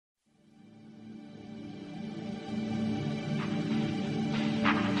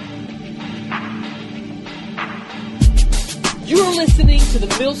You're listening to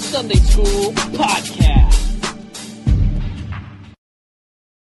the Mill Sunday School podcast.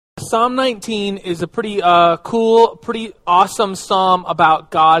 Psalm 19 is a pretty cool, pretty awesome psalm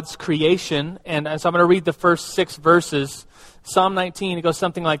about God's creation. And so I'm going to read the first 6 verses. Psalm 19, it goes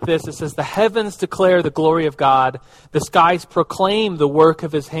something like this. It says, "The heavens declare the glory of God. The skies proclaim the work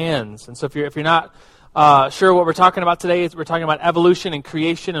of his hands." And so if you're not sure what we're talking about today, is we're talking about evolution and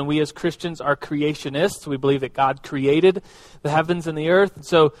creation, and we as Christians are creationists. We believe that God created the heavens and the earth. And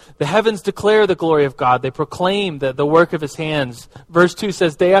so the heavens declare the glory of God. They proclaim the work of his hands. Verse 2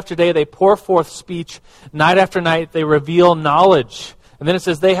 says, "Day after day they pour forth speech. Night after night they reveal knowledge." And then it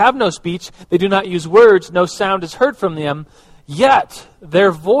says, "They have no speech. They do not use words. No sound is heard from them. Yet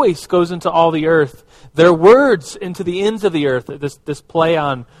their voice goes into all the earth. Their words into the ends of the earth." This play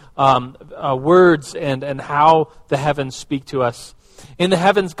on words and how the heavens speak to us. "In the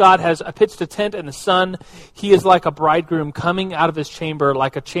heavens, God has pitched a tent in the sun. He is like a bridegroom coming out of his chamber,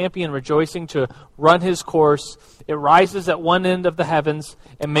 like a champion rejoicing to run his course. It rises at one end of the heavens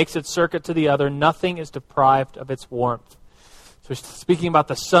and makes its circuit to the other. Nothing is deprived of its warmth." So speaking about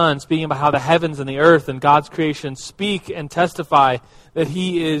the sun, speaking about how the heavens and the earth and God's creation speak and testify that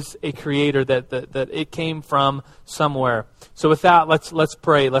he is a creator, that it came from somewhere. So with that, let's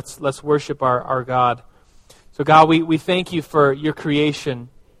pray. Let's worship our God. So God, we thank you for your creation.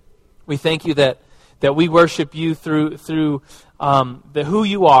 We thank you that we worship you through who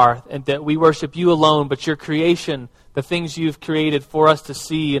you are, and that we worship you alone, but your creation, the things you've created for us to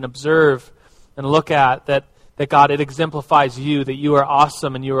see and observe and look at, that God, it exemplifies you, that you are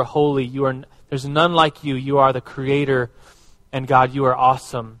awesome and you are holy. There's none like you. You are the creator, and God, you are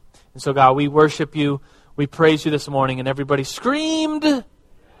awesome. And so God, we worship you. We praise you this morning, and everybody screamed,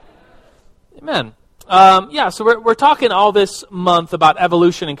 Amen. So we're talking all this month about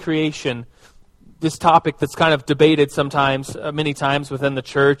evolution and creation, this topic that's kind of debated sometimes, many times within the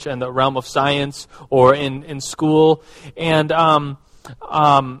church and the realm of science or in school. And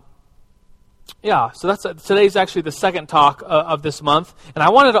so today's actually the second talk of this month. And I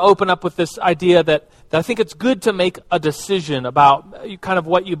wanted to open up with this idea that I think it's good to make a decision about kind of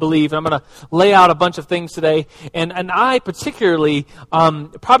what you believe. And I'm going to lay out a bunch of things today. And I particularly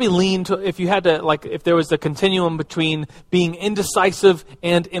probably lean to, if there was a continuum between being indecisive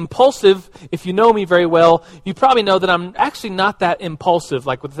and impulsive, if you know me very well, you probably know that I'm actually not that impulsive.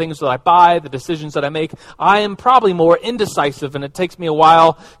 Like with the things that I buy, the decisions that I make, I am probably more indecisive, and it takes me a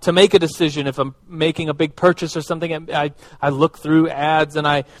while to make a decision. If I'm making a big purchase or something, I look through ads and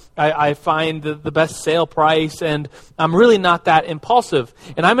I find the best sale price, and I'm really not that impulsive.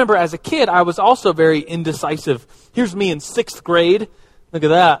 And I remember as a kid, I was also very indecisive. Here's me in 6th grade. Look at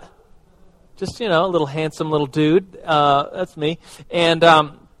that. Just, a little handsome little dude. That's me. And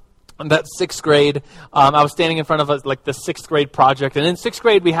that 6th grade, I was standing in front of the 6th grade project. And in 6th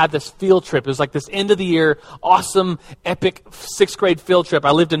grade, we had this field trip. It was like this end of the year, awesome, epic 6th grade field trip. I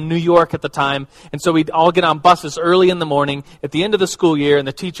lived in New York at the time. And so we'd all get on buses early in the morning at the end of the school year. And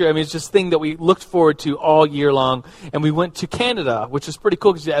the teacher, it's just a thing that we looked forward to all year long. And we went to Canada, which was pretty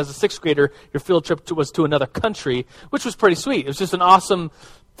cool because as a 6th grader, your field trip was to another country, which was pretty sweet. It was just an awesome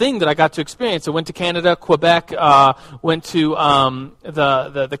thing that I got to experience. I went to Canada, Quebec, went to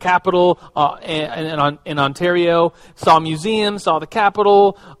the capital in Ontario, saw museums, saw the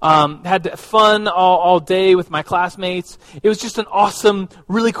capital, had fun all day with my classmates. It was just an awesome,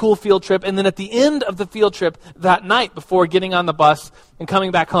 really cool field trip. And then at the end of the field trip, that night before getting on the bus and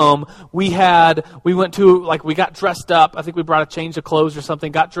coming back home, we got dressed up. I think we brought a change of clothes or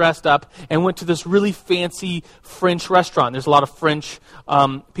something, got dressed up, and went to this really fancy French restaurant. There's a lot of French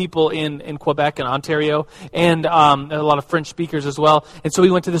people in Quebec and Ontario, and a lot of French speakers as well. And so we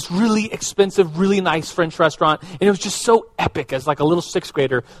went to this really expensive, really nice French restaurant, and it was just so epic as like a little 6th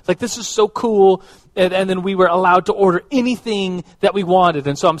grader. Like, this is so cool. And then we were allowed to order anything that we wanted.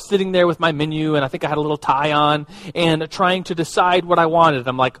 And so I'm sitting there with my menu, and I think I had a little tie on, and trying to decide what I wanted.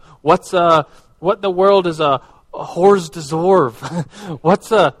 I'm like, what in the world is a hors d'oeuvre?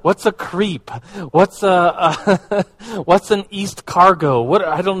 What's a creep? What's an East Cargo?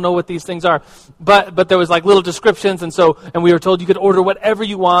 I don't know what these things are. But there was little descriptions, and we were told you could order whatever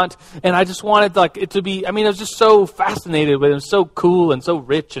you want. And I just wanted it to be, I was just so fascinated with it. It was so cool and so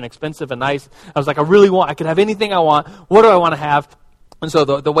rich and expensive and nice. I was like, I could have anything I want. What do I want to have? And so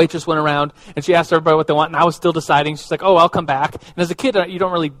the waitress went around, and she asked everybody what they want, and I was still deciding. She's like, "Oh, I'll come back." And as a kid, you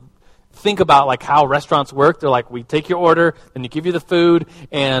don't really think about like how restaurants work. They're like, we take your order, then you give you the food,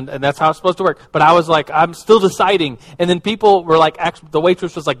 and that's how it's supposed to work. But I was like, I'm still deciding. And then people were like, the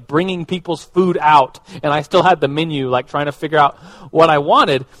waitress was like bringing people's food out, and I still had the menu, like trying to figure out what I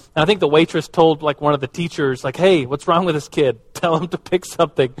wanted. And I think the waitress told like one of the teachers, like, hey, what's wrong with this kid? Tell him to pick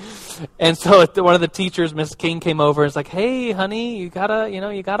something. And so one of the teachers, Miss King, came over and was like, hey, honey, you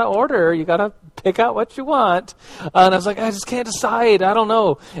gotta order. You gotta pick out what you want. And I was like, I just can't decide. I don't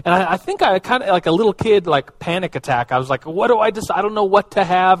know. And I think I kind of, like a little kid, like panic attack. I was like, what do I decide? I don't know what to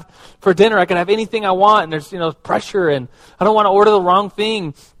have for dinner. I can have anything I want, and there's, pressure, and I don't want to order the wrong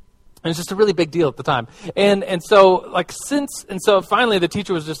thing. And it's just a really big deal at the time. And so finally the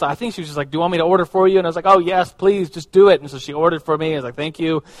teacher was just, I think she was just like, do you want me to order for you? And I was like, oh yes, please, just do it. And so she ordered for me. I was like, thank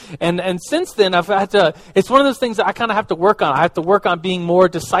you. And since then I've had to, it's one of those things that I kind of have to work on. I have to work on being more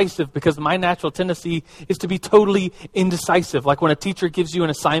decisive, because my natural tendency is to be totally indecisive. Like when a teacher gives you an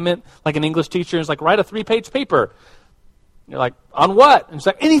assignment, like an English teacher is like, write a 3-page paper. You're like, on what? And it's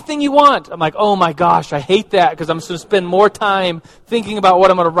like, anything you want. I'm like, oh my gosh, I hate that, because I'm just going to spend more time thinking about what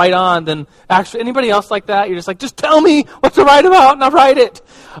I'm going to write on than actually anybody else like that. You're just like, just tell me what to write about and I'll write it.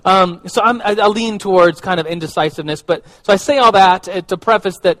 So I lean towards kind of indecisiveness. But so I say all that to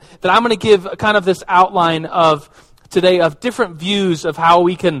preface that I'm going to give kind of this outline of today of different views of how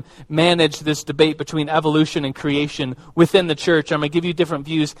we can manage this debate between evolution and creation within the church. I'm going to give you different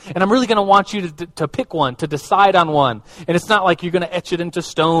views, and I'm really going to want you to pick one, to decide on one. And it's not like you're going to etch it into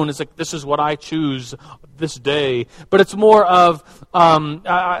stone. It's like, this is what I choose this day. But it's more of,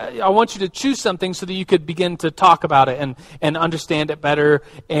 I want you to choose something so that you could begin to talk about it and understand it better,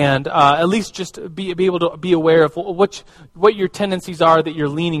 and at least just be able to be aware of what your tendencies are that you're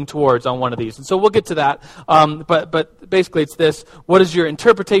leaning towards on one of these. And so we'll get to that. But basically it's this: what is your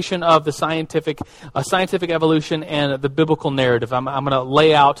interpretation of the scientific evolution and the biblical narrative? I'm going to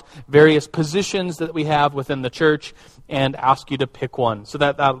lay out various positions that we have within the church and ask you to pick one. So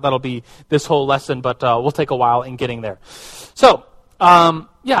that'll be this whole lesson, but we'll take a while in getting there. So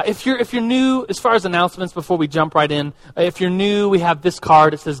if you're new, as far as announcements, before we jump right in, if you're new, we have this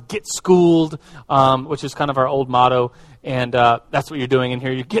card. It says "Get Schooled," which is kind of our old motto. And that's what you're doing in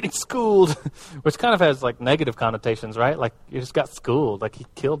here. You're getting schooled, which kind of has like negative connotations, right? Like you just got schooled, like he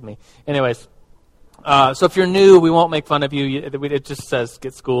killed me. Anyways, so if you're new, we won't make fun of you. It just says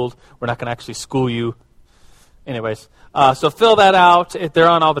 "Get Schooled." We're not going to actually school you. Anyways, so fill that out. They're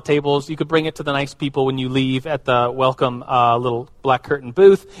on all the tables. You could bring it to the nice people when you leave at the welcome little black curtain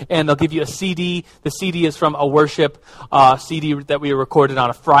booth, and they'll give you a CD. The CD is from a worship CD that we recorded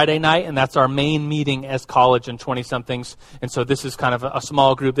on a Friday night, and that's our main meeting as college and 20-somethings. And so this is kind of a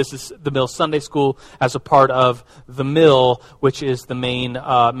small group. This is the Mill Sunday School as a part of the Mill, which is the main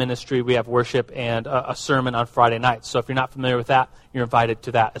ministry. We have worship and a sermon on Friday nights. So if you're not familiar with that, you're invited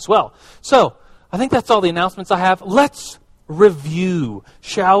to that as well. So I think that's all the announcements I have. Let's review,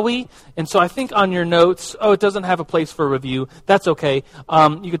 shall we? And so I think on your notes, it doesn't have a place for review. That's okay.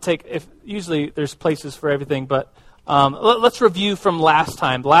 You could take, usually there's places for everything, but let's review from last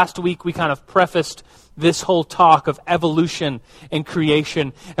time. Last week we kind of prefaced this whole talk of evolution and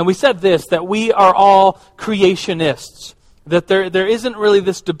creation. And we said this, that we are all creationists. That there isn't really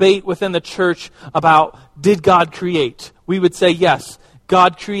this debate within the church about, did God create? We would say yes.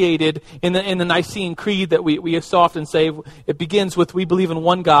 God created. In the Nicene Creed that we so often say, it begins with, we believe in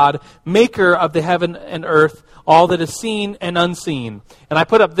one God, maker of the heaven and earth, all that is seen and unseen. And I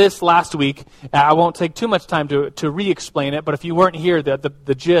put up this last week. I won't take too much time to re-explain it, but if you weren't here,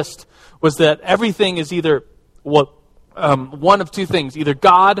 the gist was that everything is either one of two things, either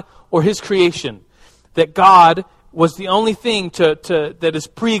God or his creation. That God was the only thing that is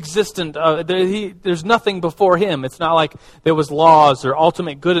pre-existent. There's nothing before him. It's not like there was laws or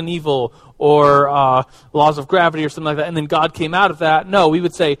ultimate good and evil or laws of gravity or something like that, and then God came out of that. No, we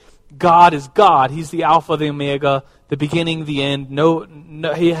would say God is God. He's the Alpha, the Omega, the beginning, the end. No,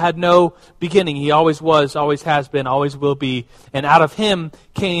 he had no beginning. He always was, always has been, always will be. And out of him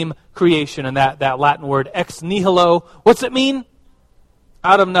came creation, and that Latin word ex nihilo. What's it mean?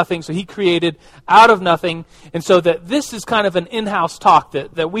 Out of nothing. So he created out of nothing. And so that this is kind of an in-house talk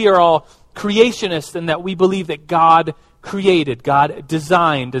that we are all creationists and that we believe that God created, God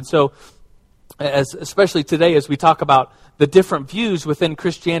designed. And so especially today as we talk about the different views within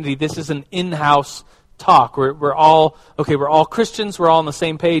Christianity, this is an in-house talk. We're all Christians. We're all on the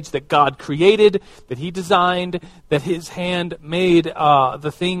same page that God created, that he designed, that his hand made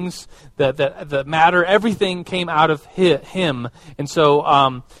the things that matter. Everything came out of him. And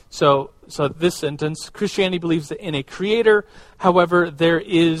so this sentence, Christianity believes in a creator. However, there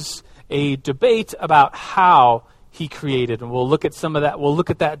is a debate about how he created. And we'll look at some of that. We'll look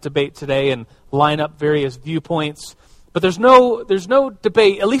at that debate today and line up various viewpoints. But there's no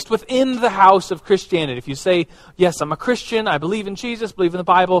debate, at least within the house of Christianity. If you say, yes, I'm a Christian, I believe in Jesus, believe in the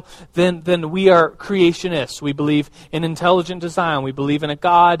Bible, then we are creationists. We believe in intelligent design. We believe in a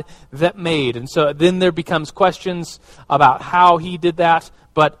God that made. And so then there becomes questions about how he did that.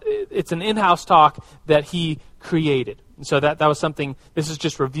 But it's an in-house talk that he created. And so that was something, this is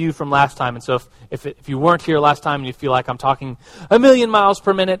just review from last time. And so if you weren't here last time and you feel like I'm talking a million miles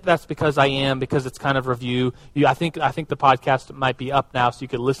per minute, that's because I am, because it's kind of review. I think the podcast might be up now, so you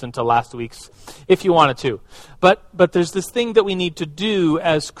could listen to last week's if you wanted to. But there's this thing that we need to do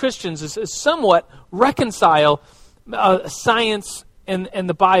as Christians is somewhat reconcile science and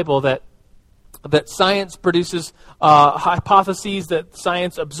the Bible, that science produces hypotheses, that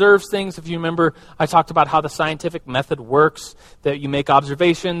science observes things. If you remember, I talked about how the scientific method works, that you make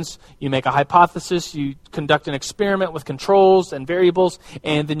observations, you make a hypothesis, you conduct an experiment with controls and variables,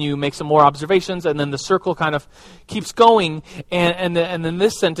 and then you make some more observations, and then the circle kind of keeps going. And then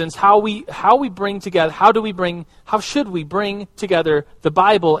this sentence, how should we bring together the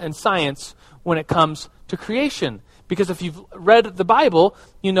Bible and science when it comes to creation? Because if you've read the Bible,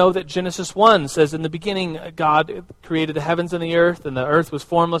 you know that Genesis 1 says, in the beginning, God created the heavens and the earth was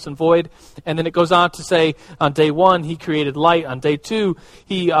formless and void. And then it goes on to say, on day 1, he created light. On day 2,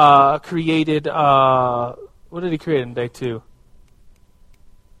 he created, what did he create on day 2?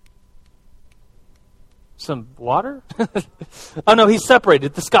 Some water? Oh, no, he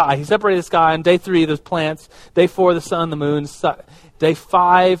separated the sky. He separated the sky. On day 3, there's plants. Day 4, the sun, the moon. Day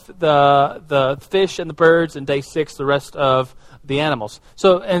 5, the fish and the birds. And day 6, the rest of the animals.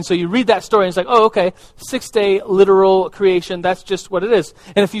 So you read that story and it's like, oh, okay, 6-day literal creation. That's just what it is.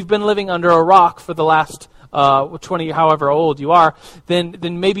 And if you've been living under a rock for the last 20, however old you are, then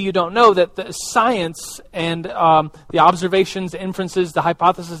maybe you don't know that the science and the observations, the inferences, the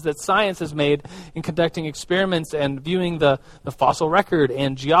hypotheses that science has made in conducting experiments and viewing the fossil record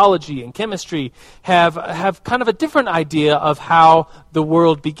and geology and chemistry have kind of a different idea of how the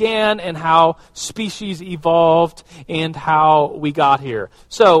world began and how species evolved and how we got here.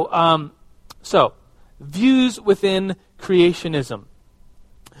 So views within creationism.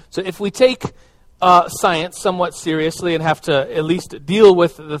 So if we take science somewhat seriously and have to at least deal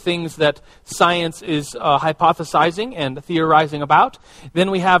with the things that science is hypothesizing and theorizing about,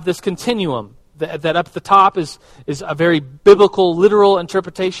 then we have this continuum. That up at the top is a very biblical, literal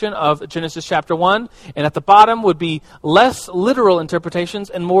interpretation of Genesis chapter 1, and at the bottom would be less literal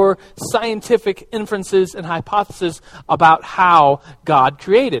interpretations and more scientific inferences and hypotheses about how God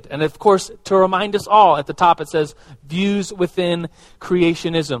created. And of course, to remind us all, at the top it says, views within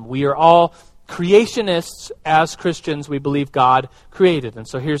creationism. We are all creationists as Christians. We believe God created. And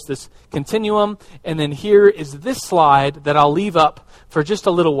so here's this continuum. And then here is this slide that I'll leave up for just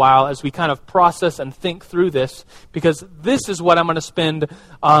a little while as we kind of process and think through this, because this is what I'm going to spend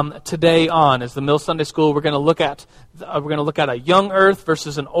today on. As the Mill Sunday School, we're going to look at a young earth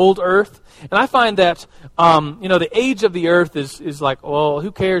versus an old earth. And I find that the age of the earth is like, well,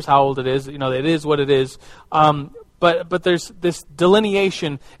 who cares how old it is? It is what it is. But there's this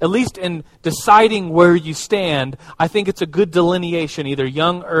delineation, at least in deciding where you stand. I think it's a good delineation, either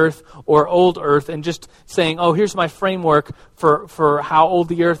young earth or old earth, and just saying, oh, here's my framework for how old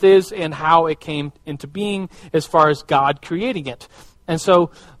the earth is and how it came into being as far as God creating it. And so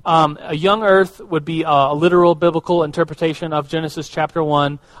a young earth would be a literal biblical interpretation of Genesis chapter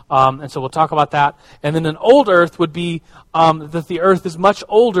 1. And so we'll talk about that. And then an old earth would be that the earth is much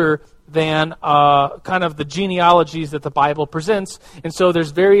older than kind of the genealogies that the Bible presents. And so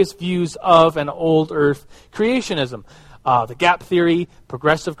there's various views of an old earth creationism. The gap theory,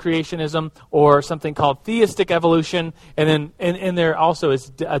 progressive creationism, or something called theistic evolution. And then in there also is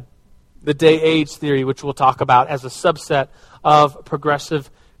the day-age theory, which we'll talk about as a subset of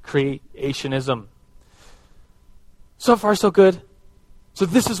progressive creationism. So far, so good. So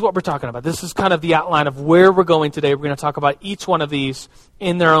this is what we're talking about. This is kind of the outline of where we're going today. We're going to talk about each one of these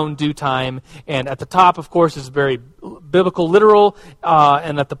in their own due time. And at the top, of course, is very biblical, literal.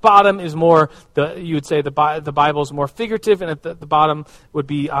 And at the bottom is more, you would say the Bible is more figurative. And at the bottom would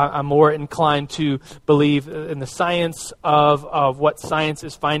be, I'm more inclined to believe in the science of what science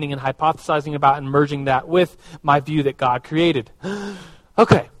is finding and hypothesizing about, and merging that with my view that God created.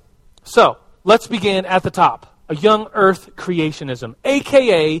 Okay, so let's begin at the top. A young earth creationism,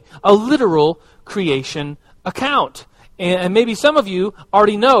 a.k.a. a literal creation account. And maybe some of you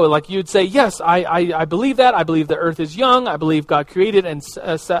already know, like you'd say, yes, I believe that. I believe the earth is young. I believe God created in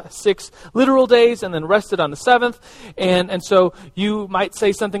 6 literal days and then rested on the 7th. And so you might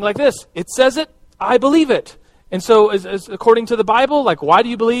say something like this: it says it, I believe it. And so, as according to the Bible, like, why do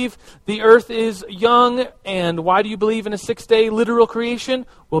you believe the earth is young, and why do you believe in a 6-day literal creation?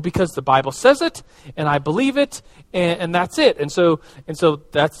 Well, because the Bible says it, and I believe it, and that's it. And so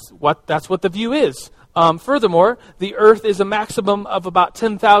that's what the view is. Furthermore, the earth is a maximum of about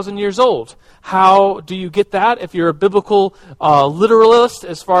 10,000 years old. How do you get that if you're a biblical literalist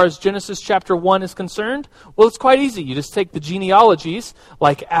as far as Genesis chapter 1 is concerned? Well, it's quite easy. You just take the genealogies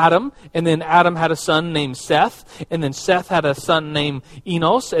like Adam, and then Adam had a son named Seth, and then Seth had a son named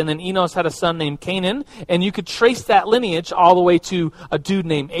Enos, and then Enos had a son named Canaan, and you could trace that lineage all the way to a dude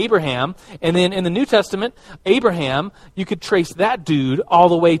named Abraham. And then in the New Testament, Abraham, you could trace that dude all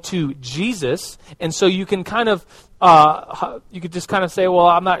the way to Jesus. And so you can kind of you could just kind of say, well,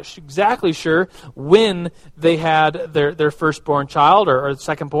 I'm not exactly sure when they had their firstborn child or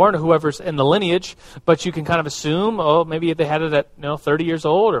secondborn or whoever's in the lineage, but you can kind of assume, oh, maybe they had it at 30 years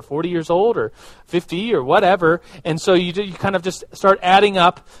old or 40 years old or 50 or whatever. And so you kind of just start adding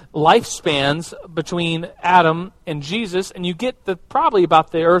up lifespans between Adam and Jesus, and you get that probably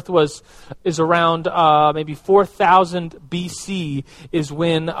about the earth is around maybe 4,000 BC is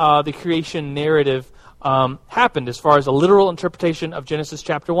when the creation narrative happened as far as a literal interpretation of Genesis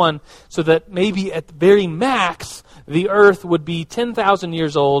chapter 1, so that maybe at the very max, the earth would be 10,000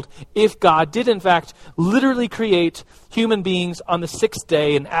 years old if God did in fact literally create human beings on the 6th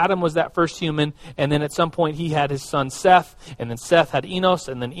day, and Adam was that first human, and then at some point he had his son Seth, and then Seth had Enos,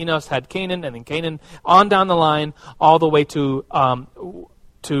 and then Enos had Canaan, and then Canaan on down the line all the way to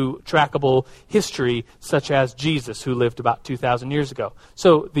trackable history such as Jesus, who lived about 2,000 years ago.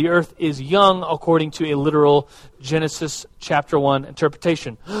 So the earth is young according to a literal Genesis chapter 1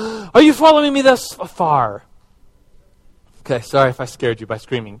 interpretation. Are you following me thus far? Okay, sorry if I scared you by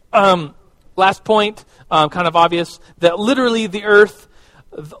screaming. Last point, kind of obvious, that literally the earth,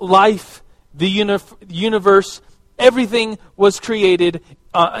 life, the universe, everything was created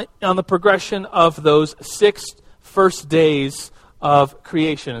on the progression of those 6 first days of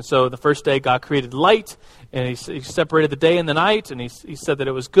creation. And so the first day God created light, and he separated the day and the night, and he said that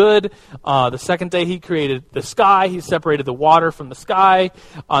it was good. The second day he created the sky. He separated the water from the sky.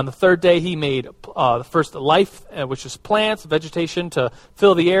 On the third day he made the first life, which is plants, vegetation, to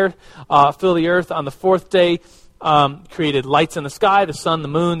fill the earth. On the fourth day created lights in the sky, the sun, the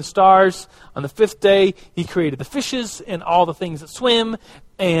moon, the stars. On the 5th day he created the fishes and all the things that swim.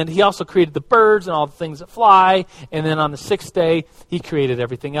 And he also created the birds and all the things that fly. And then on the 6th day, he created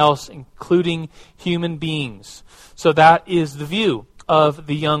everything else, including human beings. So that is the view of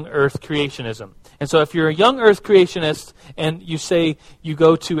the young earth creationism. And so if you're a young earth creationist and you say you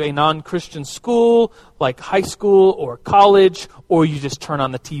go to a non-Christian school, like high school or college, or you just turn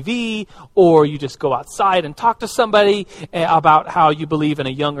on the TV, or you just go outside and talk to somebody about how you believe in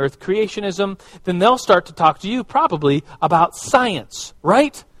a young earth creationism, then they'll start to talk to you probably about science,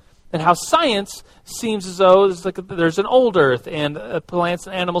 right? And how science seems as though there's an old earth and plants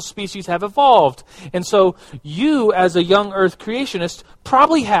and animal species have evolved. And so you, as a young earth creationist,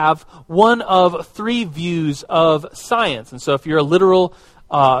 probably have one of 3 views of science. And so if you're a literal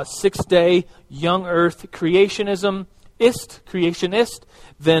 6-day young earth creationist,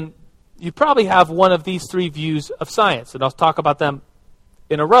 then you probably have one of these 3 views of science. And I'll talk about them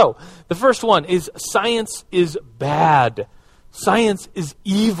in a row. The first one is science is bad. Science is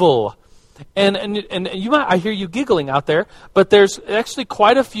evil. And you might, I hear you giggling out there, but there's actually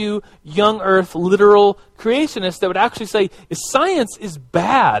quite a few young earth literal creationists that would actually say science is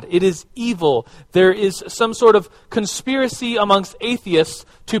bad. It is evil. There is some sort of conspiracy amongst atheists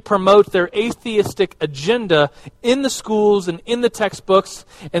to promote their atheistic agenda in the schools and in the textbooks.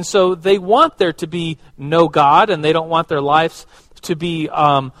 And so they want there to be no God, and they don't want their lives to be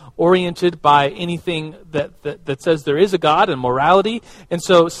oriented by anything that says there is a God and morality. And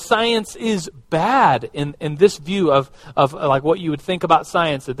so science is bad in this view of like what you would think about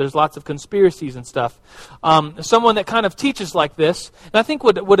science, that there's lots of conspiracies and stuff. Someone that kind of teaches like this, and I think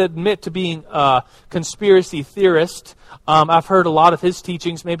would admit to being a conspiracy theorist. I've heard a lot of his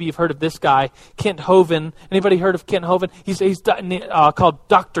teachings. Maybe you've heard of this guy, Kent Hovind. Anybody heard of Kent Hovind? He's called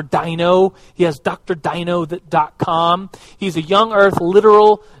Dr. Dino. He has drdino.com. He's a young earth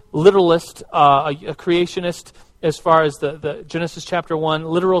literalist, a creationist as far as the Genesis chapter 1,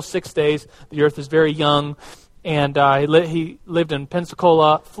 literal 6 days. The earth is very young. And he lived in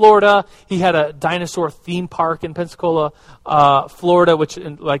Pensacola, Florida. He had a dinosaur theme park in Pensacola, Florida, which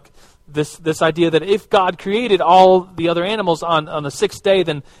this idea that if God created all the other animals on the 6th day,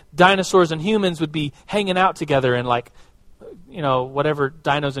 then dinosaurs and humans would be hanging out together and whatever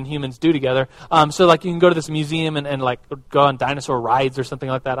dinos and humans do together. So like you can go to this museum and like go on dinosaur rides or something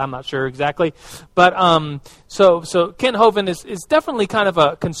like that. I'm not sure exactly. But so Kent Hovind is definitely kind of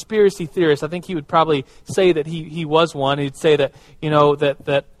a conspiracy theorist. I think he would probably say that he was one. He'd say that,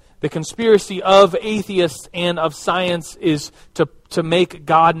 that the conspiracy of atheists and of science is to make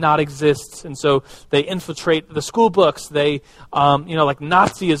God not exist. And so they infiltrate the school books. They, like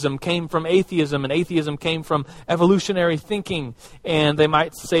Nazism came from atheism, and atheism came from evolutionary thinking. And they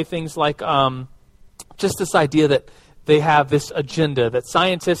might say things like just this idea that they have this agenda, that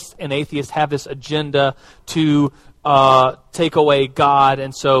scientists and atheists have this agenda to take away God.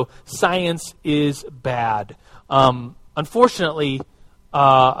 And so science is bad. Unfortunately,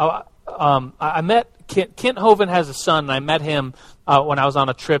 I met Kent Hovind has a son, and I met him when I was on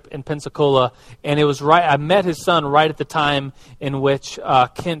a trip in Pensacola, and it was right. I met his son right at the time in which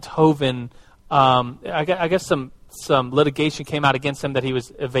Kent Hovind, I guess some litigation came out against him that he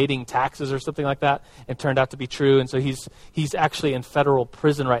was evading taxes or something like that, and turned out to be true. And so he's actually in federal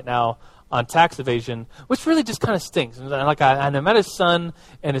prison right now on tax evasion, which really just kind of stinks. And I met his son,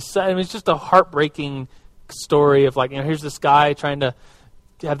 and his son. It was just a heartbreaking story of here's this guy trying to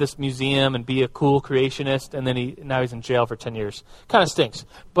have this museum and be a cool creationist, and then now he's in jail for 10 years. Kind of stinks.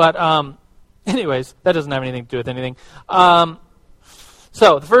 But anyways, that doesn't have anything to do with anything.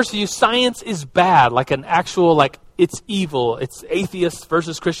 So the first view, science is bad, like an actual, it's evil. It's atheists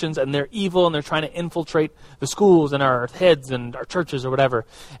versus Christians, and they're evil, and they're trying to infiltrate the schools and our heads and our churches or whatever.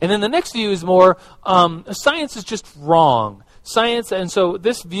 And then the next view is more, science is just wrong. Science, and so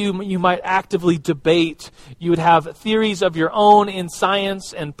this view you might actively debate. You would have theories of your own in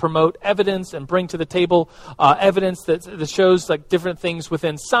science and promote evidence and bring to the table evidence that shows different things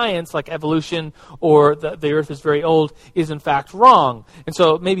within science, like evolution or the earth is very old, is in fact wrong. And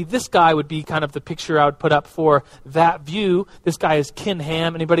so maybe this guy would be kind of the picture I would put up for that view. This guy is Ken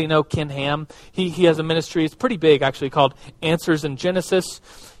Ham. Anybody know Ken Ham? He has a ministry, it's pretty big actually, called Answers in Genesis.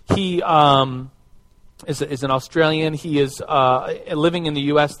 He is an Australian. He is living in the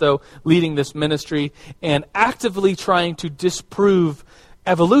U.S., though, leading this ministry and actively trying to disprove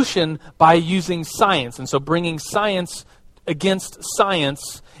evolution by using science. And so bringing science against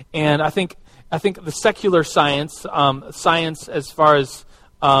science. And I think the secular science, science as far as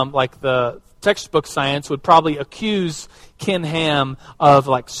the textbook science, would probably accuse Ken Ham of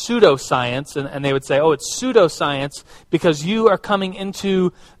pseudoscience, and they would say, oh, it's pseudoscience because you are coming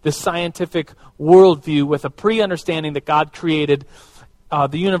into the scientific worldview with a pre-understanding that God created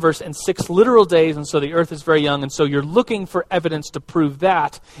the universe in 6 literal days, and so the earth is very young, and so you're looking for evidence to prove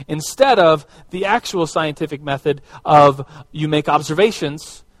that instead of the actual scientific method of you make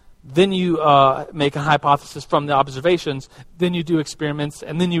observations, then you make a hypothesis from the observations, then you do experiments,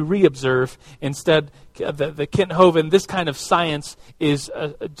 and then you re-observe. Instead, the Kent Hovind, this kind of science is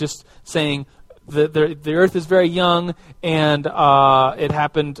just saying the earth is very young, and it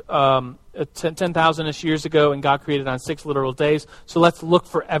happened 10,000-ish years ago, and God created on 6 literal days. So let's look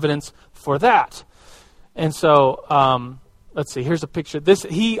for evidence for that. And so let's see. Here's a picture.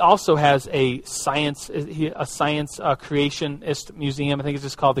 He also has a science creationist museum. I think it's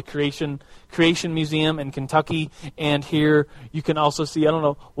just called the Creation Museum in Kentucky. And here you can also see. I don't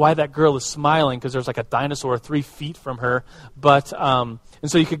know why that girl is smiling because there's a dinosaur 3 feet from her. But and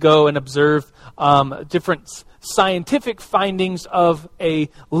so you could go and observe different scientific findings of a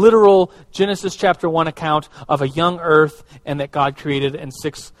literal Genesis chapter 1 account of a young earth and that God created in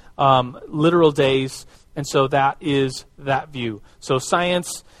 6 literal days. And so that is that view. So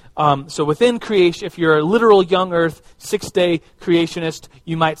science, so within creation, if you're a literal young earth, 6-day creationist,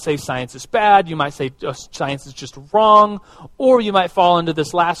 you might say science is bad, you might say science is just wrong, or you might fall into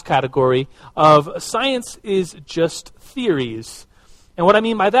this last category of science is just theories. And what I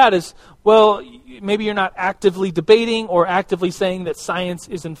mean by that is, well, maybe you're not actively debating or actively saying that science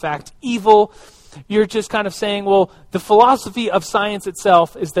is in fact evil. You're just kind of saying, well, the philosophy of science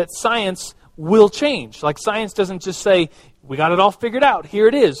itself is that science will change. Science doesn't just say, we got it all figured out, here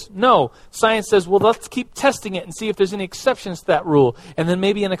it is. No, science says, well, let's keep testing it and see if there's any exceptions to that rule. And then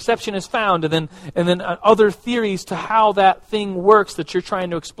maybe an exception is found, and then other theories to how that thing works that you're trying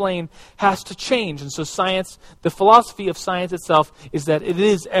to explain has to change. And so science, the philosophy of science itself is that it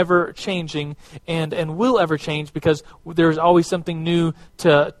is ever changing and will ever change because there's always something new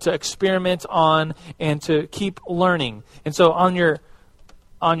to experiment on and to keep learning. And so on your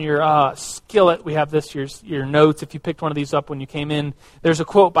skillet, we have this, your notes. If you picked one of these up when you came in, there's a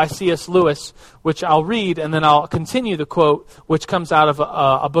quote by C.S. Lewis, which I'll read, and then I'll continue the quote, which comes out of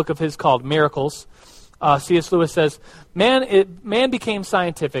a book of his called Miracles. C.S. Lewis says, Man became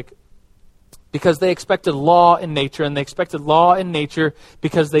scientific because they expected law in nature, and they expected law in nature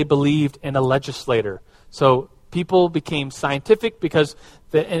because they believed in a legislator. So people became scientific because,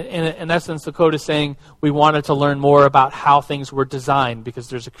 in essence, the code is saying we wanted to learn more about how things were designed because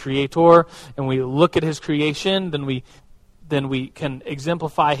there's a creator, and we look at his creation, then we can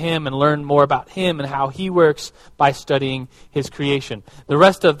exemplify him and learn more about him and how he works by studying his creation. The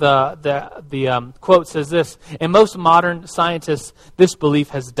rest of the quote says this: in most modern scientists, this belief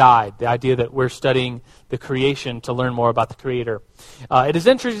has died, the idea that we're studying the creation to learn more about the Creator. It is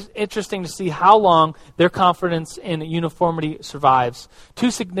interesting to see how long their confidence in uniformity survives.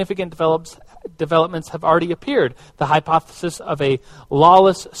 Two significant developments have already appeared: the hypothesis of a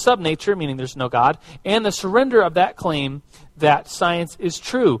lawless subnature, meaning there's no God, and the surrender of that claim that science is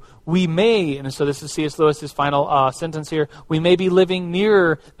true. We may, and so this is C.S. Lewis's final sentence here, we may be living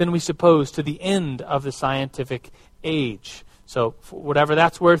nearer than we suppose to the end of the scientific age. So for whatever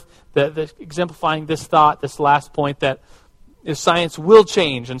that's worth, the exemplifying this thought, this last point, that science will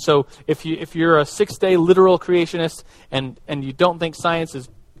change. And so if you're a 6-day literal creationist and you don't think science is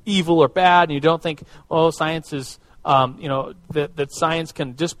evil or bad, and you don't think, science is, that science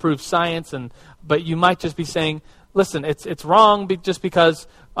can disprove science, but you might just be saying, listen, it's wrong just because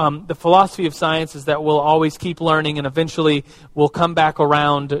the philosophy of science is that we'll always keep learning, and eventually we'll come back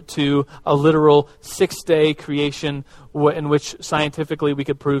around to a literal 6-day creation in which scientifically we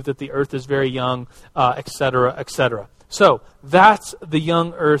could prove that the earth is very young, et cetera, et cetera. So that's the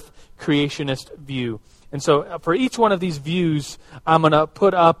young earth creationist view. And so for each one of these views, I'm going to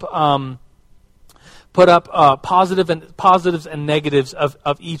put up positives and negatives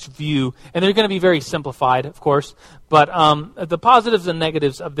of each view, and they're going to be very simplified, of course. But the positives and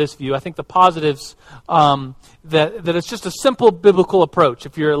negatives of this view, I think the positives that it's just a simple biblical approach.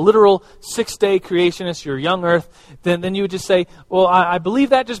 If you're a literal 6-day creationist, you're young Earth, then you would just say, well, I believe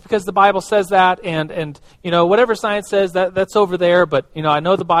that just because the Bible says that, and whatever science says that's over there. But I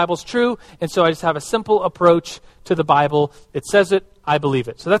know the Bible's true, and so I just have a simple approach to the Bible. It says it, I believe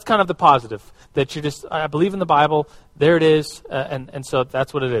it. So that's kind of the positive. That I believe in the Bible, there it is, and so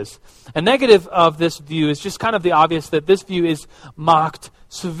that's what it is. A negative of this view is just kind of the obvious, that this view is mocked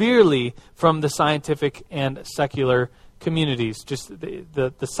severely from the scientific and secular communities. Just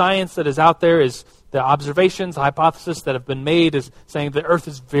the science that is out there is the observations, the hypothesis that have been made is saying the earth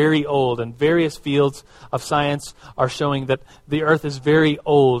is very old, and various fields of science are showing that the earth is very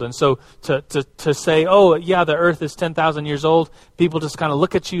old. And so to say, the earth is 10,000 years old, people just kind of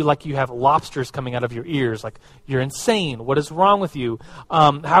look at you like you have lobsters coming out of your ears, like you're insane. What is wrong with you?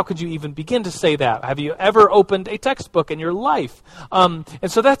 How could you even begin to say that? Have you ever opened a textbook in your life? And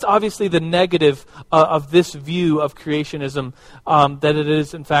so that's obviously the negative of this view of creationism, that it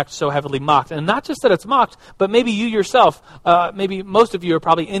is in fact so heavily mocked. And not just that it's mocked, but maybe you yourself, maybe most of you are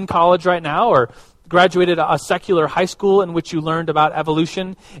probably in college right now, or graduated a secular high school in which you learned about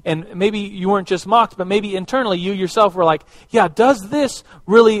evolution, and maybe you weren't just mocked, but maybe internally you yourself were like, does this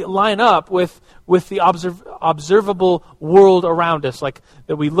really line up with the observable world around us? Like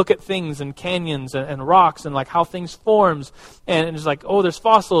that we look at things and canyons and rocks and like how things forms, and it's like, there's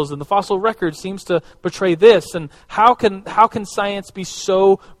fossils, and the fossil record seems to portray this, and how can science be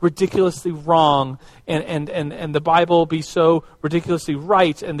so ridiculously wrong and the Bible be so ridiculously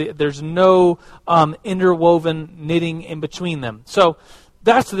right, and there's no interwoven knitting in between them? So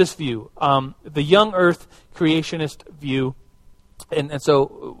that's this view, the young earth creationist view. And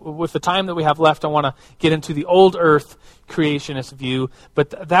so with the time that we have left, I want to get into the old earth creationist view,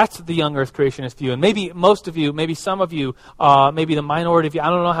 but that's the young earth creationist view. And maybe most of you, maybe some of you, maybe the minority of you, I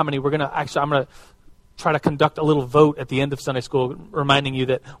don't know how many, I'm going to try to conduct a little vote at the end of Sunday school, reminding you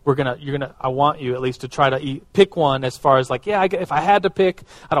that I want you at least to try to pick one, as far as like, if I had to pick,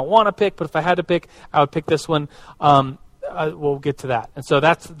 I don't want to pick, but if I had to pick, I would pick this one. We'll get to that. And so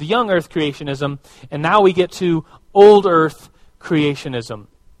that's the young earth creationism. And now we get to old earth creationism.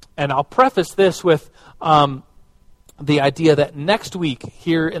 And I'll preface this with the idea that next week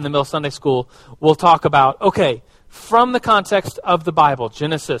here in the Mill Sunday School, we'll talk about, from the context of the Bible,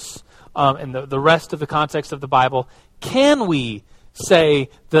 Genesis, and the rest of the context of the Bible, can we say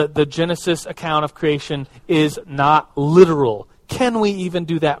the Genesis account of creation is not literal? Can we even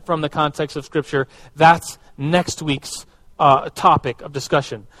do that from the context of Scripture? That's next week's topic of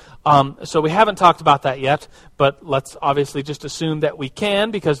discussion. So we haven't talked about that yet, but let's obviously just assume that we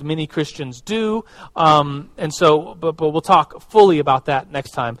can, because many Christians do. And so, but we'll talk fully about that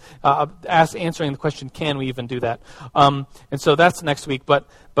next time, answering the question, can we even do that? And so that's next week. But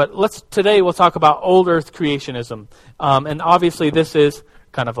today we'll talk about old earth creationism. And obviously this is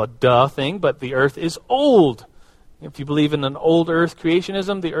kind of a duh thing, but the earth is old. If you believe in an old earth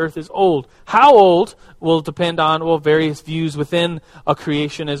creationism, the earth is old. How old will depend on, various views within a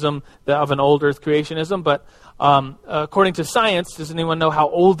creationism of an old earth creationism. But according to science, does anyone know how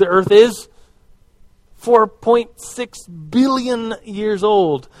old the earth is? 4.6 billion years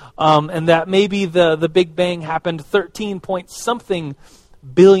old. And that maybe the Big Bang happened 13 point something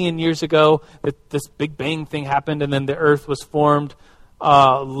billion years ago. That this Big Bang thing happened, and then the earth was formed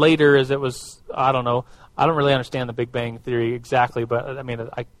later as it was, I don't know. I don't really understand the Big Bang Theory exactly, but I mean,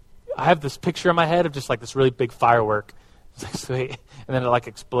 I have this picture in my head of just like this really big firework. It's like, sweet. And then it like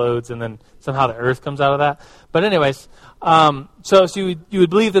explodes, and then somehow the earth comes out of that. But anyways, so you would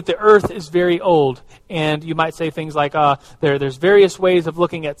believe that the earth is very old, and you might say things like, there's various ways of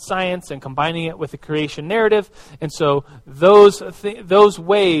looking at science and combining it with the creation narrative, and so those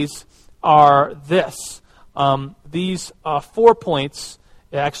ways are this. These 4 points,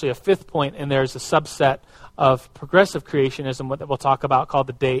 actually a fifth point, and there's a subset of progressive creationism that we'll talk about called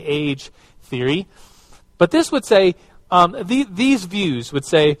the day-age theory. But this would say, these views would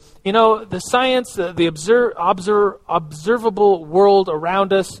say, the science, the observable world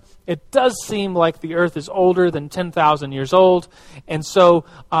around us, it does seem like the earth is older than 10,000 years old, and so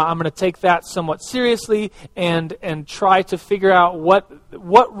I'm going to take that somewhat seriously and try to figure out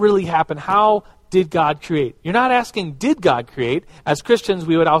what really happened. How did God create? You're not asking, did God create? As Christians,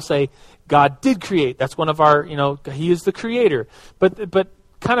 we would all say, God did create. That's one of our, He is the creator. But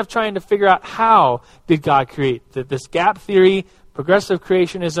kind of trying to figure out, how did God create? This gap theory, progressive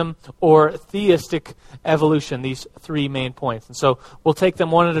creationism, or theistic evolution, these three main points. And so we'll take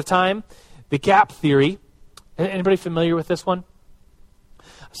them one at a time. The gap theory, anybody familiar with this one?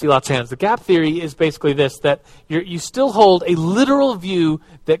 I see lots of hands. The gap theory is basically this, that you still hold a literal view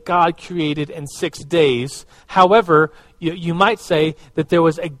that God created in 6 days. However, you might say that there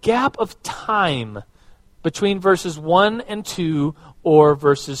was a gap of time between verses 1 and 2 or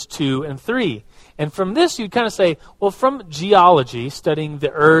verses 2 and 3. And from this, you'd kind of say, well, from geology, studying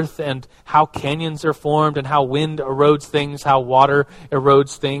the earth and how canyons are formed and how wind erodes things, how water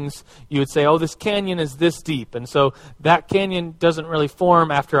erodes things, you would say, this canyon is this deep. And so that canyon doesn't really form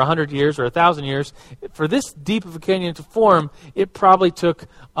after 100 years or 1,000 years. For this deep of a canyon to form, it probably took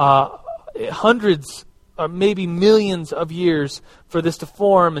hundreds or maybe millions of years for this to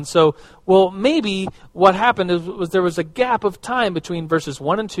form. And so, maybe what happened was there was a gap of time between verses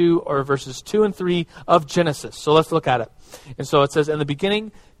 1 and 2 or verses 2 and 3 of Genesis. So let's look at it. And so it says, in the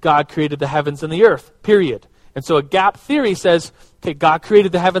beginning, God created the heavens and the earth, period. And so a gap theory says, okay, God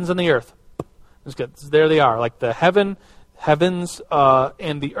created the heavens and the earth. That's good. There they are. Like the heavens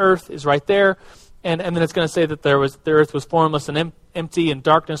and the earth is right there. And then it's going to say that the earth was formless and empty, and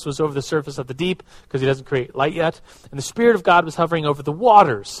darkness was over the surface of the deep, because he doesn't create light yet. And the Spirit of God was hovering over the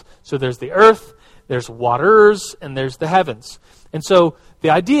waters. So there's the earth, there's waters, and there's the heavens. And so the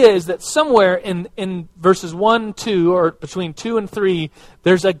idea is that somewhere in verses 1, 2, or between 2 and 3,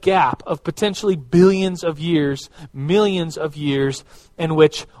 there's a gap of potentially billions of years, millions of years, in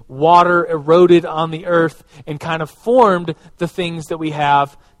which water eroded on the earth and kind of formed the things that we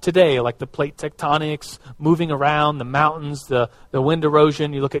have today, like the plate tectonics, moving around, the mountains, the wind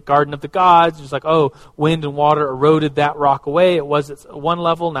erosion. You look at Garden of the Gods, it's like, wind and water eroded that rock away. It was at one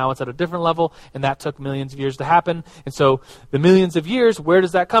level, now it's at a different level, and that took millions of years to happen. And so the millions of years, where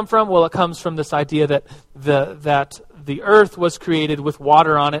does that come from? Well, it comes from this idea that the earth was created with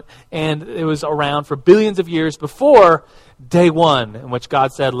water on it, and it was around for billions of years before day one, in which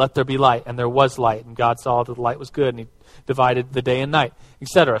God said, let there be light, and there was light, and God saw that the light was good, and he divided the day and night,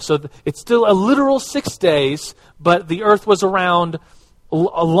 etc. So it's still a literal 6 days, but the earth was around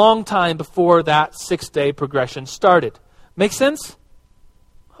a long time before that 6-day progression started. Make sense?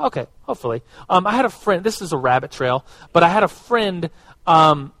 Okay, hopefully. I had a friend, this is a rabbit trail, but I had a friend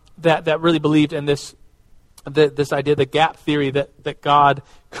that really believed in this idea, the gap theory, that God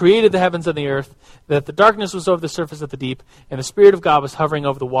created the heavens and the earth, that the darkness was over the surface of the deep, and the Spirit of God was hovering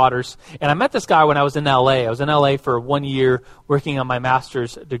over the waters. And I met this guy when I was in L.A. I was in L.A. for 1 year working on my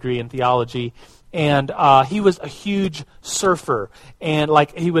master's degree in theology. And he was a huge surfer, and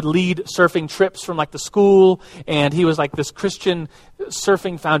he would lead surfing trips from the school, and he was this Christian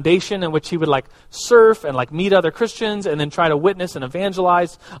surfing foundation in which he would surf and meet other Christians and then try to witness and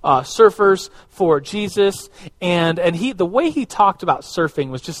evangelize surfers for Jesus. And the way he talked about surfing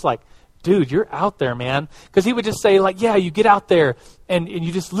was just dude, you're out there, man. Because he would just say, like, yeah, you get out there and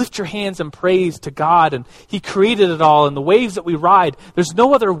you just lift your hands in praise to God, and he created it all, and the waves that we ride, there's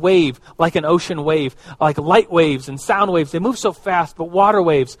no other wave like an ocean wave, like light waves and sound waves. They move so fast, but water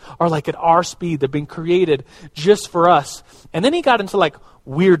waves are like at our speed. They're being created just for us. And then he got into like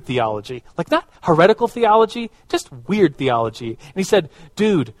weird theology, like not heretical theology, just weird theology. And he said,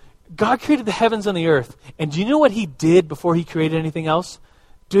 dude, God created the heavens and the earth, and do you know what he did before he created anything else?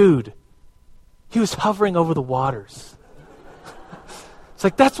 Dude, he was hovering over the waters. It's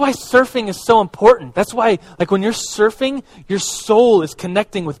like, that's why surfing is so important. That's why, like, when you're surfing, your soul is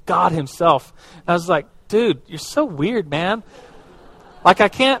connecting with God himself. And I was like, dude, you're so weird, man. Like, I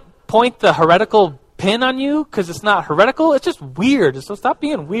can't point the heretical pin on you because it's not heretical. It's just weird. So stop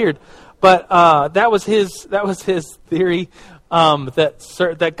being weird. But that was his theory,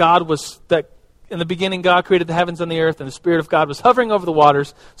 that God was, that in the beginning God created the heavens and the earth, and the Spirit of God was hovering over the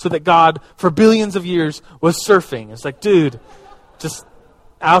waters, so that God, for billions of years, was surfing. It's like, dude, just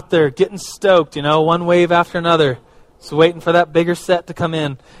out there getting stoked, one wave after another. Just waiting for that bigger set to come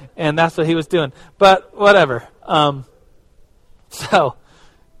in. And that's what he was doing. But whatever.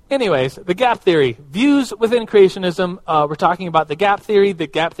 Anyways, the gap theory. Views within creationism. We're talking about the gap theory. The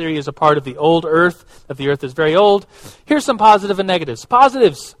gap theory is a part of the old earth, that the earth is very old. Here's some positive and negatives.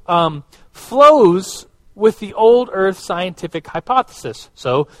 Positives. Flows with the old earth scientific hypothesis.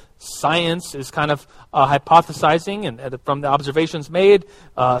 So science is kind of hypothesizing, and from the observations made,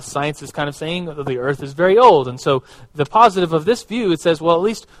 science is kind of saying that the earth is very old. And so the positive of this view, it says, well, at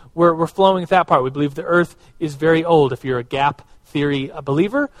least we're flowing with that part. We believe the earth is very old if you're a gap theory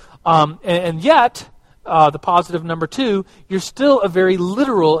believer. And yet, the positive number 2, you're still a very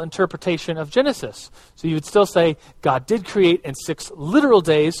literal interpretation of Genesis. So you would still say God did create in 6 literal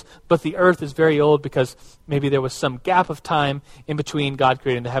days, but the earth is very old because maybe there was some gap of time in between God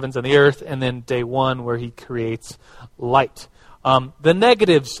creating the heavens and the earth and then day 1 where he creates light. The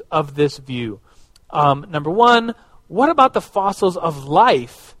negatives of this view. Number 1, what about the fossils of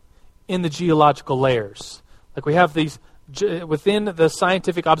life in the geological layers? Like we have these within the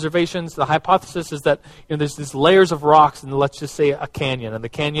scientific observations, the hypothesis is that there's these layers of rocks, and let's just say a canyon. And the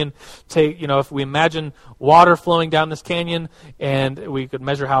canyon, if we imagine water flowing down this canyon, and we could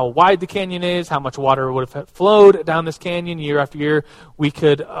measure how wide the canyon is, how much water would have flowed down this canyon year after year, we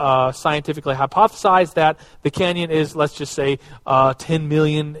could scientifically hypothesize that the canyon is, let's just say, 10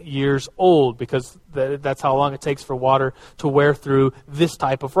 million years old, because that's how long it takes for water to wear through this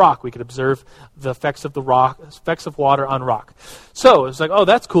type of rock. We could observe the effects of water on rock. So it's like, oh,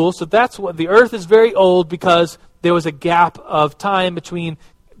 that's cool. So that's what the earth is very old because there was a gap of time between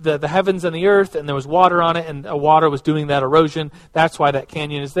the heavens and the earth, and there was water on it, and water was doing that erosion. That's why that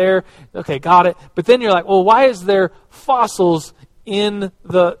canyon is there. Okay, got it. But then you're like, well, why is there fossils in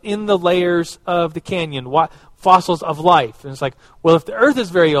the layers of the canyon? Why fossils of life? And it's like, well, if the earth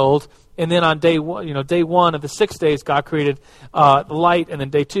is very old, and then on day 1 of the 6 days, God created the light, and then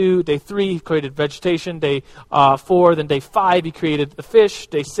day 2, day 3, he created vegetation, day 4, then day 5, he created the fish,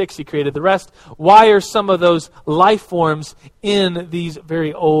 day 6, he created the rest. Why are some of those life forms in these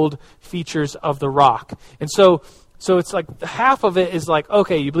very old features of the rock? And so it's like half of it is like,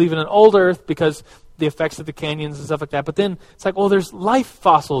 okay, you believe in an old earth because the effects of the canyons and stuff like that, but then it's like, well, there's life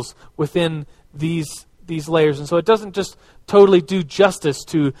fossils within these layers, and so it doesn't just totally do justice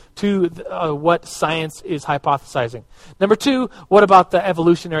to what science is hypothesizing. Number 2, what about the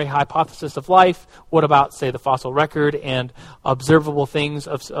evolutionary hypothesis of life? What about, say, the fossil record and observable things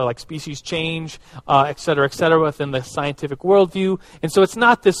of like species change, et cetera, within the scientific worldview? And so it's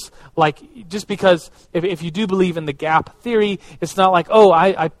not this, like, just because if you do believe in the gap theory, it's not like, oh,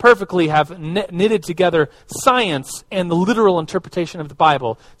 I perfectly have knitted together science and the literal interpretation of the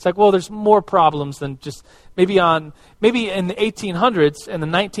Bible. It's like, well, there's more problems than just maybe in the 1800s and the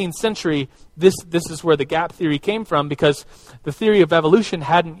 19th century, this is where the gap theory came from, because the theory of evolution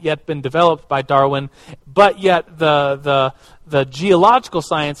hadn't yet been developed by Darwin, but yet the geological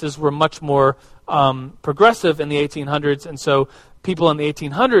sciences were much more progressive in the 1800s, and so people in the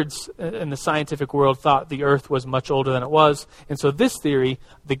 1800s in the scientific world thought the earth was much older than it was, and so this theory,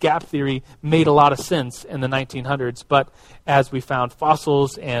 the gap theory, made a lot of sense in the 1900s, but as we found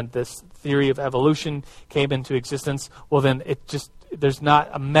fossils and this theory of evolution came into existence, well then there's not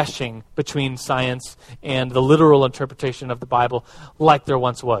a meshing between science and the literal interpretation of the Bible like there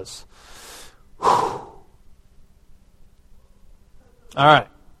once was. Whew. All right.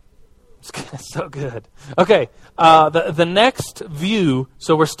 It's so good. Okay, the next view,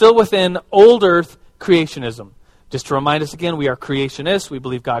 so we're still within old earth creationism. Just to remind us again, we are creationists. We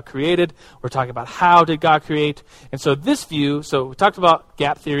believe God created. We're talking about how did God create. And so this view, so we talked about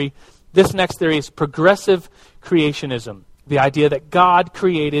gap theory. This next theory is progressive creationism. The idea that God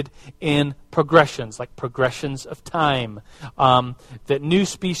created in progressions, like progressions of time. That new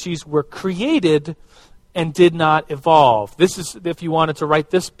species were created and did not evolve. This is, if you wanted to write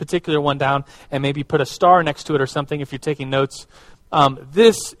this particular one down and maybe put a star next to it or something if you're taking notes,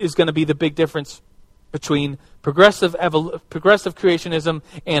 this is going to be the big difference between progressive creationism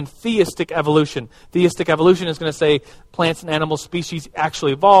and theistic evolution. Theistic evolution is going to say plants and animal species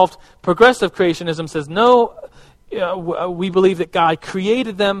actually evolved. Progressive creationism says no, we believe that God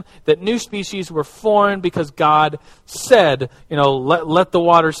created them, that new species were formed because God said, let the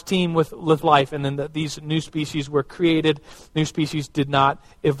waters teem with life, and then that these new species were created. New species did not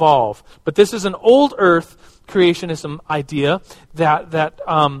evolve. But this is an old earth creationism idea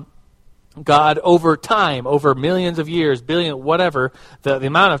that God, over time, over millions of years, billion, whatever, the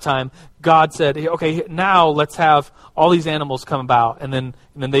amount of time, God said, okay, now let's have all these animals come about. And then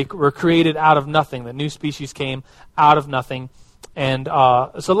they were created out of nothing. The new species came out of nothing. And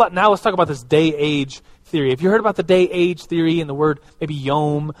so now let's talk about this day-age theory. Have you heard about the day-age theory and the word maybe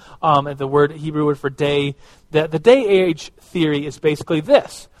yom, and the Hebrew word for day? The day-age theory is basically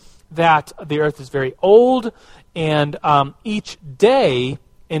this, that the earth is very old, and each day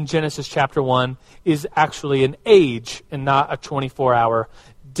in Genesis chapter 1 is actually an age and not a 24-hour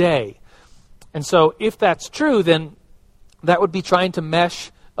day. And so if that's true, then that would be trying to mesh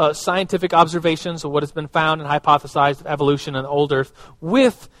scientific observations of what has been found and hypothesized of evolution on old earth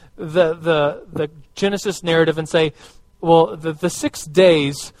with the Genesis narrative and say, well, the 6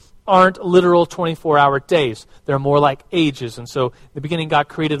 days aren't literal 24-hour days. They're more like ages. And so in the beginning, God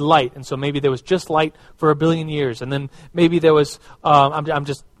created light. And so maybe there was just light for 1 billion years. And then maybe there was, I'm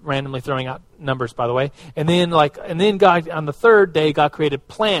just randomly throwing out numbers, by the way. And then God, on the 3rd day, God created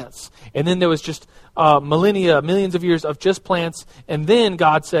plants. And then there was just millennia, millions of years of just plants. And then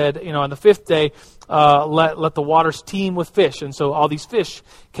God said, on the 5th day, let the waters teem with fish. And so all these fish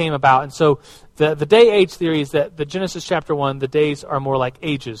came about. And so the day-age theory is that the Genesis chapter 1, the days are more like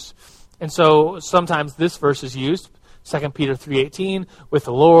ages. And so sometimes this verse is used, 2 Peter 3:18, with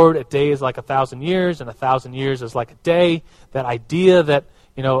the Lord, a day is like 1,000 years, and 1,000 years is like a day. That idea that,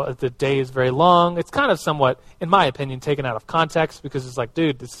 the day is very long, it's kind of somewhat, in my opinion, taken out of context, because it's like,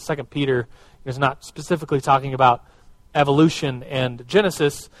 dude, this 2 Peter is not specifically talking about evolution and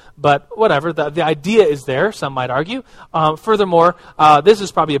Genesis, but whatever, the idea is there, some might argue. Furthermore, this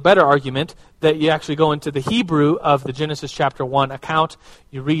is probably a better argument, that you actually go into the Hebrew of the Genesis chapter 1 account.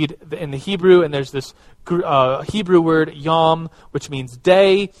 You read in the Hebrew, and there's this Hebrew word, yom, which means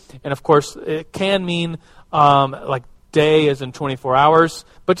day, and of course, it can mean like day as in 24 hours,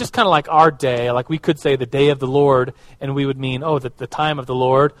 but just kind of like our day. Like we could say the day of the Lord, and we would mean, the time of the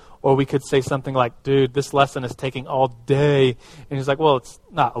Lord. Or we could say something like, dude, this lesson is taking all day. And he's like, well, it's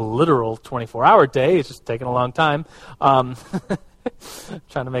not a literal 24-hour day. It's just taking a long time. Trying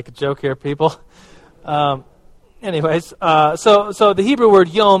to make a joke here, people. So the Hebrew word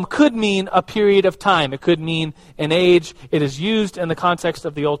yom could mean a period of time. It could mean an age. It is used in the context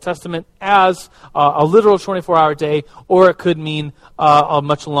of the Old Testament as a literal 24-hour day, or it could mean a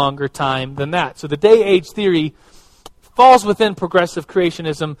much longer time than that. So the day-age theory falls within progressive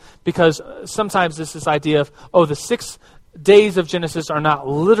creationism, because sometimes there's this idea of, the 6 days of Genesis are not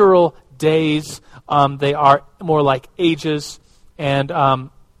literal days. They are more like ages. And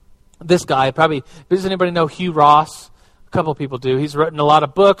this guy, probably, does anybody know Hugh Ross? A couple of people do. He's written a lot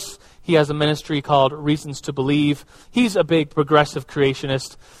of books. He has a ministry called Reasons to Believe. He's a big progressive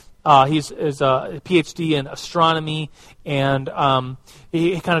creationist. He's a PhD in astronomy, and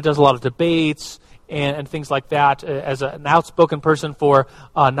he kind of does a lot of debates and things like that, as an outspoken person for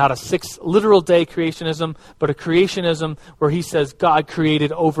not a 6 literal day creationism, but a creationism where he says God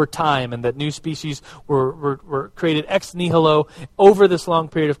created over time, and that new species were created ex nihilo over this long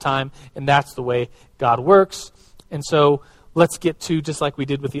period of time, and that's the way God works. And so let's get to, just like we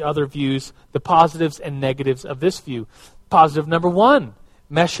did with the other views, the positives and negatives of this view. Positive number 1,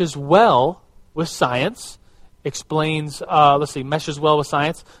 meshes well with science, explains, meshes well with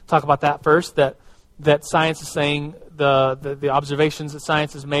science. Talk about that first, that science is saying, the observations that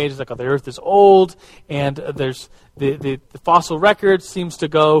science has made is like, the earth is old, and there's the fossil record seems to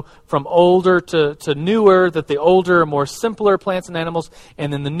go from older to newer, that the older are more simpler plants and animals,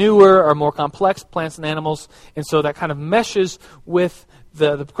 and then the newer are more complex plants and animals. And so that kind of meshes with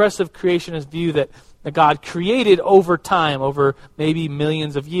the progressive creationist view that God created over time, over maybe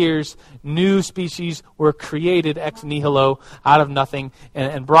millions of years. New species were created ex nihilo, out of nothing,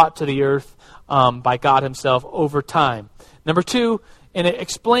 and brought to the earth by God himself over time. Number 2, and it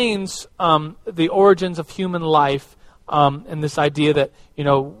explains the origins of human life, and this idea that,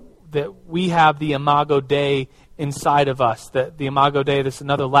 that we have the Imago Dei inside of us. That the Imago Dei, this is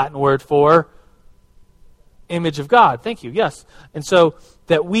another Latin word for image of God. Thank you. Yes. And so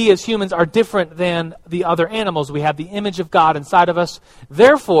that we as humans are different than the other animals. We have the image of God inside of us.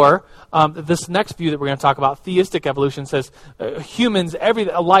 Therefore, this next view that we're going to talk about, theistic evolution, says humans, every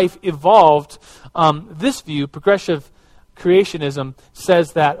life evolved. This view, progressive creationism,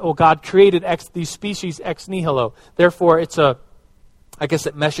 says that, God created these species ex nihilo. Therefore, I guess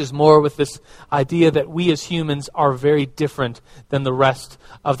it meshes more with this idea that we as humans are very different than the rest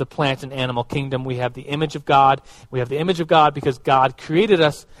of the plant and animal kingdom. We have the image of God. We have the image of God because God created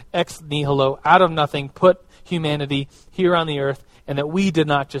us ex nihilo, out of nothing, put humanity here on the earth, and that we did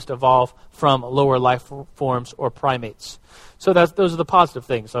not just evolve from lower life forms or primates. So those are the positive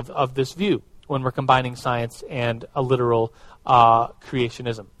things of this view when we're combining science and a literal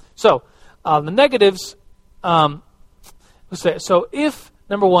creationism. So the negatives... So if,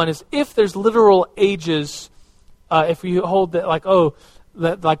 number one, is if there's literal ages, if you hold that like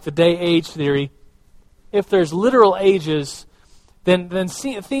the day-age theory, if there's literal ages, then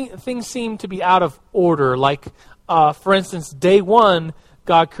things seem to be out of order. Like, for instance, day one,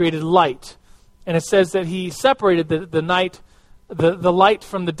 God created light. And it says that he separated the night, the light